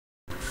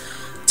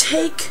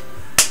take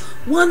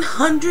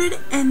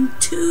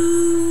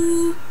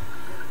 102.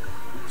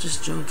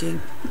 Just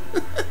joking.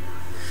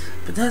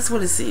 But that's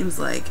what it seems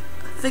like.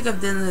 I think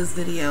I've done this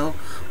video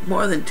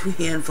more than 2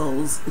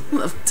 handfuls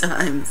of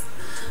times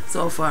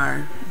so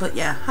far. But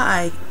yeah,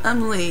 hi,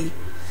 I'm Lee.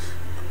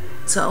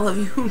 To all of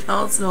you who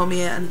don't know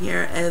me on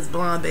here as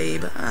Blonde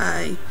Babe,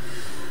 hi.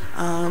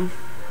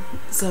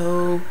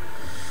 So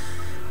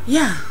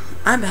yeah,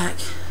 I'm back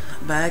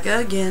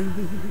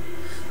again.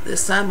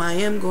 This time I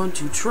am going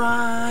to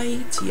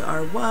try,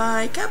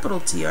 T-R-Y, capital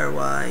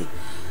T-R-Y,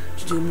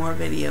 to do more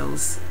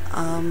videos.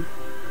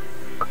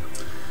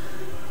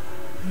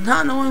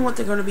 Not knowing what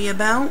they're going to be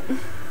about,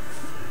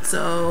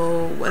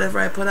 so whatever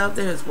I put out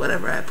there is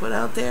whatever I put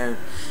out there.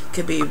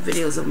 Could be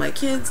videos of my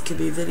kids, could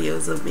be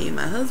videos of me and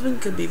my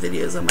husband, could be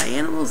videos of my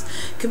animals,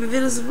 could be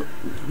videos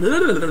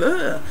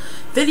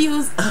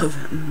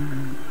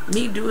of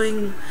me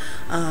doing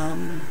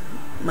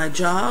my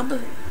job,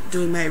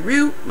 doing my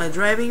route, my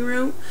driving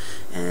route,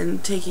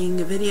 and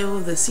taking a video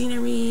of the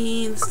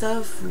scenery and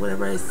stuff,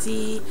 whatever I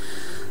see.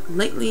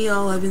 Lately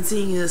all I've been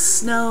seeing is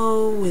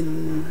snow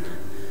and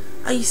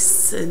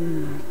ice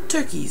and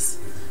turkeys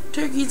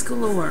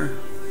galore.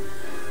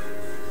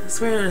 I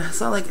swear I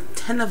saw like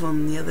 10 of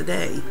them the other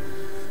day,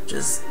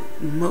 just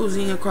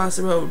moseying across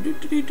the road. Doo,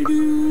 doo, doo, doo,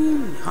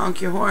 doo. Honk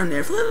your horn,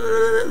 they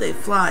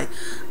fly.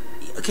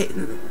 Okay,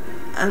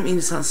 I don't mean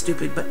to sound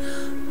stupid, but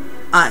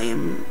I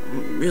am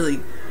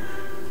really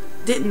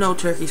didn't know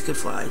turkeys could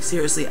fly.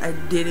 Seriously, I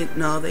didn't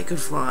know they could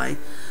fly.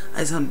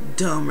 I sound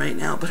dumb right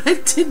now, but I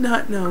did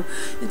not know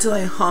until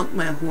I honked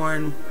my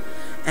horn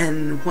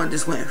and one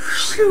just went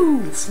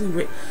phew, flew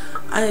right.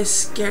 I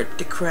scared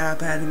the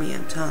crap out of me,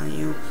 I'm telling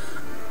you.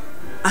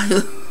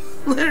 I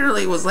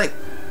literally was like,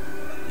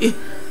 you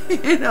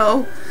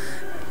know,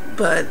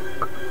 but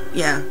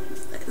yeah.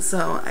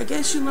 So I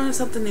guess you learn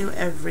something new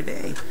every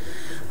day,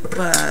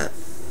 but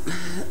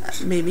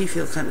it made me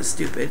feel kind of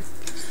stupid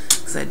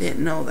because I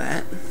didn't know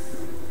that.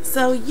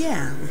 So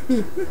yeah,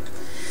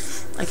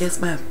 I guess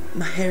my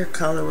hair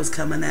color was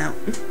coming out.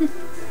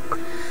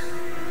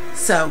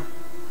 So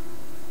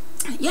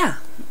yeah,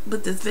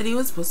 but this video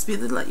is supposed to be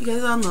to let you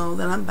guys all know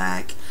that I'm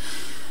back.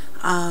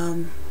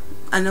 I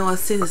know I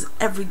say this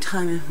every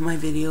time in my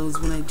videos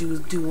when I do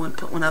one,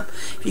 put one up.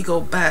 If you go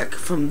back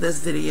from this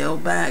video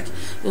back,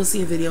 you'll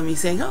see a video of me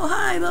saying, oh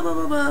hi, blah blah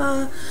blah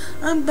blah,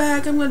 I'm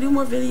back, I'm gonna do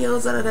more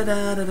videos, da da da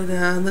da da da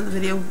da. And then the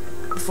video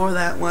before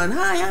that one,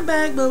 hi, I'm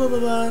back, blah blah blah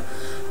blah,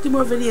 do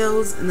more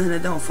videos, and then I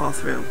don't fall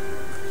through.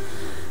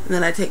 And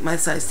then I take my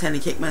size 10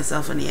 and kick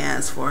myself in the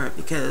ass for it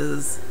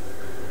because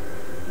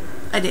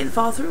I didn't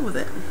follow through with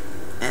it.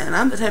 And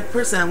I'm the type of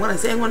person, when I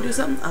say I'm going to do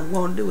something, I'm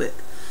going to do it.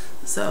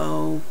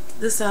 So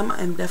this time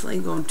I'm definitely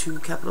going to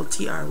capital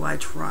T-R-Y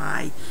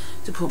try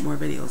to put more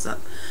videos up.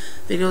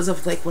 Videos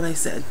of like what I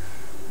said.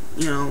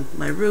 You know,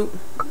 my route,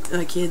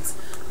 my kids,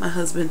 my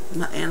husband,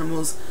 my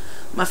animals,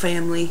 my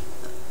family.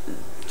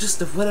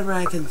 Just of whatever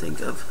I can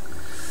think of.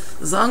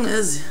 As long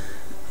as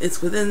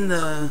it's within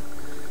the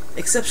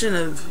exception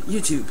of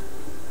YouTube.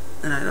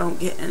 And I don't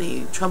get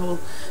any trouble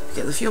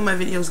because a few of my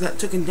videos got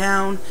taken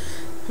down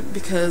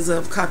because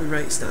of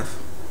copyright stuff.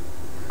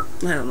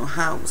 I don't know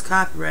how it was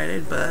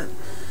copyrighted, but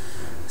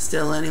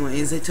still,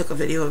 anyways, they took a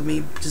video of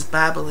me just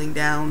babbling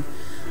down.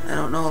 I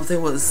don't know if there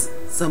was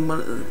one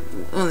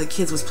of the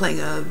kids was playing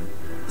a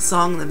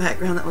song in the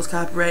background that was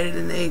copyrighted,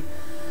 and they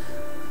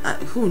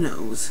who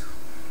knows.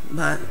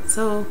 But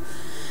so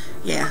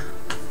yeah.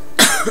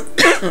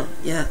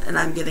 Yeah, and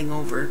I'm getting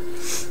over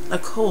a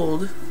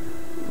cold.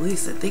 At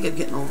least I think I'm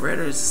getting over it.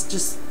 It's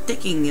just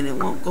sticking and it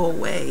won't go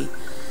away.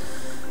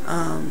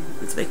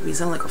 It's making me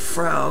sound like a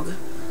frog.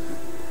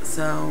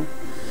 So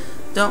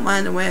don't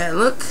mind the way I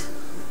look.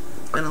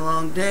 It's been a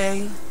long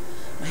day.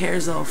 My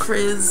hair's all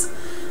frizz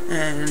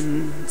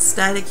and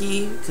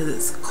staticky because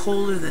it's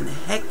colder than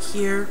heck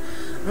here.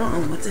 I don't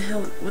know what the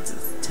hell. What's the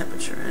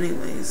temperature,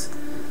 anyways?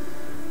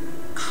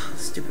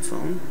 Stupid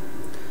phone.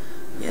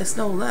 Yes,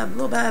 no,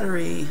 low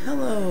battery.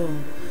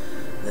 Hello.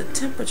 The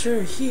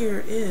temperature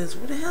here is...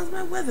 What the hell's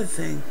my weather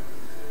thing?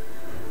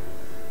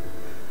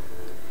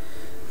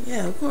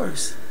 Yeah, of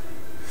course.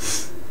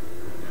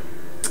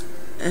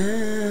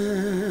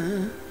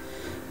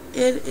 It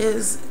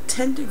is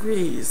 10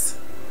 degrees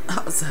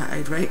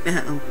outside right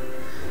now.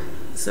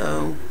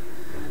 So,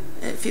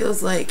 it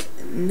feels like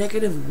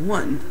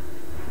 -1.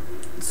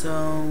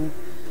 So,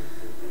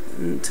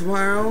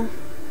 tomorrow,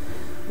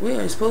 we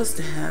are supposed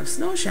to have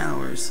snow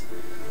showers.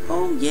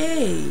 Oh,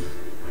 yay!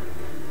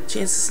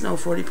 Chance of snow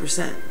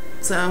 40%.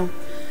 So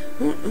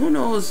who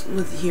knows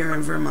with here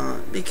in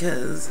Vermont,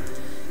 because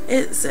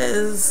it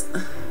says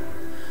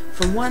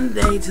from one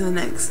day to the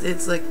next,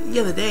 it's like the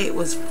other day it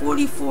was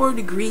 44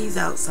 degrees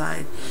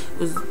outside. It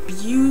was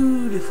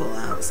beautiful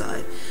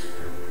outside,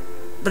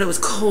 but it was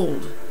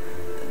cold.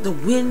 The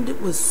wind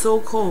was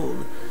so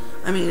cold.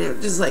 I mean,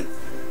 it just like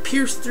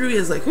pierced through you.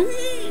 It's like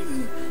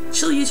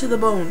chill you to the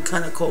bone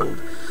kind of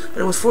cold,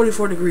 but it was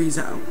 44 degrees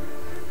out.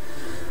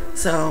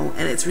 So,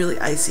 and it's really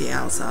icy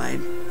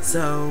outside.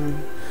 So,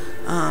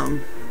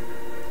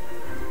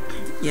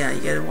 yeah,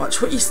 you gotta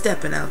watch what you're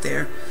stepping out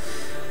there.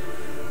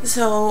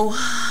 So,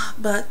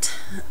 but,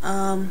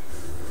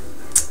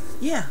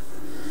 yeah.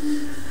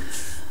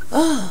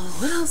 Oh,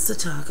 what else to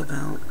talk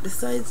about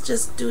besides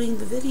just doing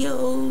the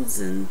videos?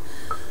 And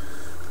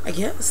I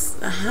guess,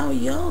 how are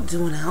y'all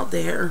doing out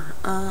there?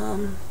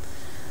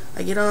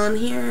 I get on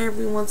here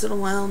every once in a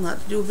while,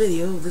 not to do a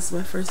video. This is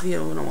my first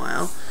video in a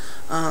while.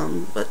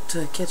 But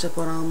to catch up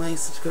on all my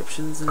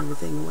subscriptions and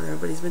everything, what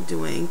everybody's been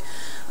doing.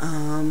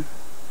 And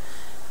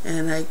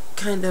I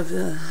kind of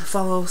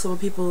follow some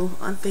people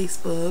on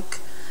Facebook,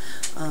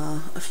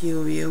 a few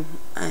of you,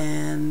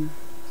 and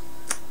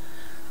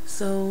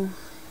so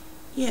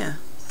yeah,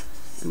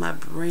 and my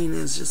brain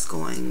is just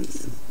going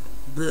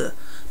bleh,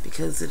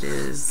 because it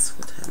is,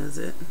 what time is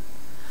it?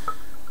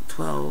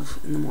 12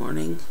 in the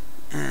morning,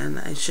 and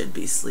I should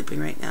be sleeping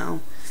right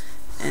now,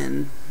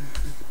 and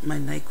my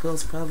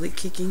NyQuil's probably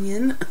kicking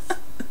in.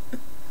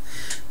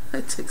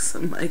 I took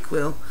some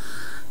NyQuil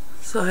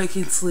so I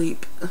can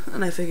sleep,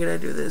 and I figured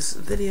I'd do this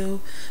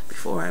video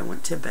before I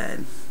went to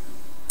bed.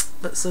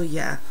 But so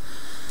yeah.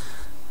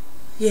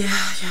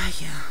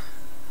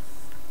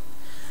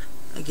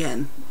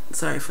 Again,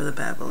 sorry for the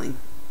babbling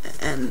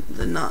and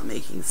the not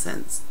making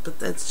sense, but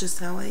that's just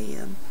how I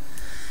am.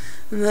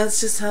 And that's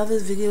just how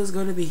this video is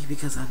going to be,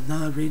 because I'm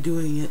not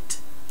redoing it.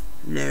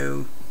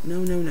 No.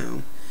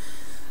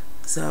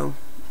 So,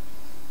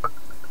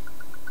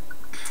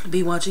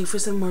 be watching for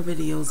some more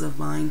videos of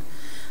mine.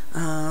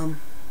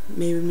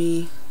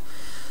 Maybe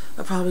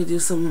I'll probably do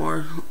some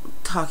more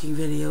talking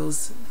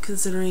videos,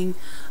 considering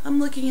I'm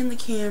looking in the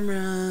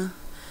camera,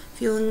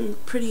 feeling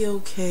pretty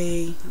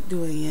okay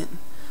doing it.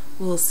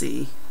 We'll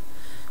see,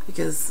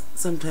 because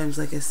sometimes,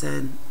 like I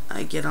said,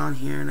 I get on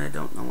here and I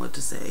don't know what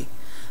to say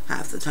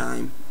half the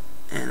time,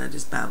 and I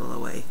just babble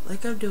away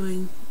like I'm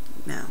doing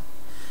now,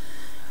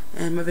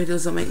 and my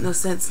videos don't make no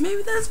sense.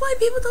 Maybe that's why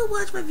people don't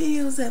watch my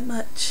videos that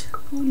much.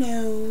 Who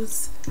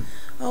knows?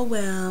 Oh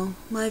well,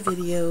 my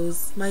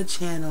videos, my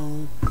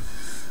channel.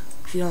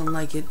 If you don't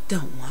like it,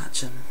 don't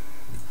watch them.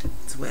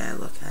 That's the way I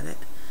look at it.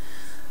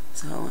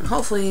 So, and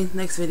hopefully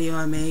next video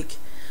I make,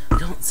 I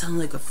don't sound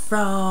like a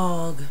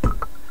frog.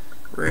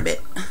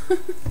 Ribbit.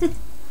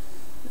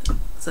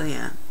 So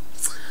yeah.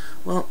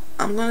 Well,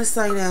 I'm gonna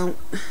sign out,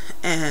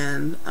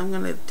 and I'm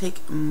gonna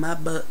take my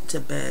butt to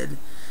bed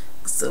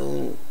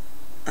so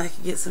I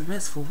can get some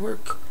rest for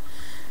work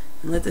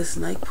and let this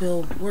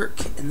NyQuil work.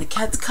 And the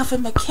cat's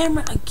cuffing my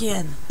camera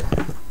again,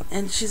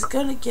 and she's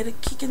gonna get a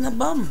kick in the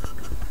bum.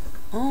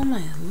 Oh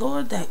my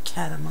lord, that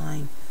cat of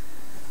mine.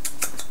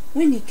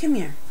 Winnie, come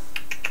here.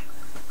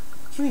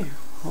 Come here.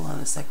 Hold on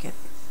a second.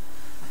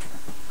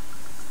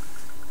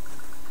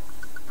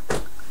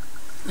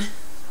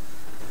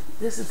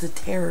 This is the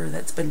terror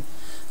that's been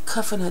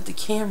cuffing at the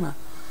camera.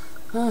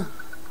 Huh.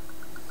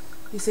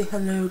 You say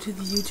hello to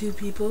the YouTube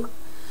people?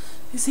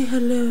 You say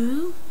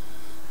hello?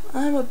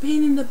 I'm a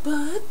pain in the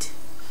butt.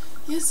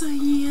 Yes, I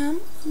am.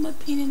 I'm a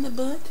pain in the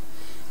butt.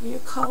 And your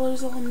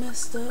collar's all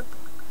messed up.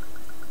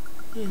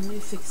 Here, let me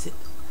fix it.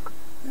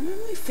 Let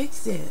me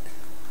fix it.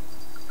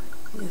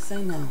 Yes,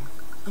 I know.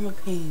 I'm a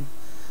pain.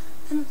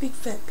 I'm a big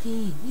fat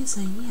pain. Yes,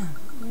 I am.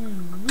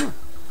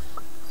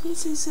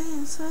 Yes,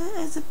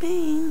 it's a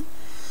pain.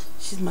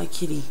 She's my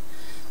kitty.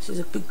 She's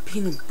a big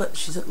pain in the butt.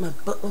 She's up my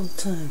butt all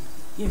the time.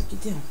 Here,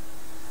 get down.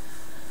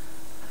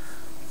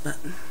 But,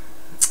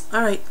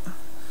 alright.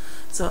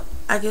 So,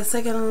 I guess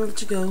I gotta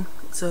let you go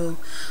so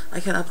I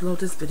can upload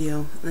this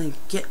video and then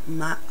get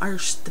my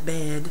arse to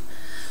bed.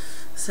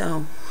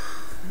 So,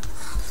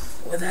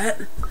 with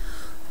that,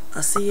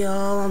 I'll see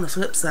y'all on the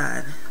flip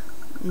side.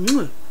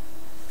 Mwah.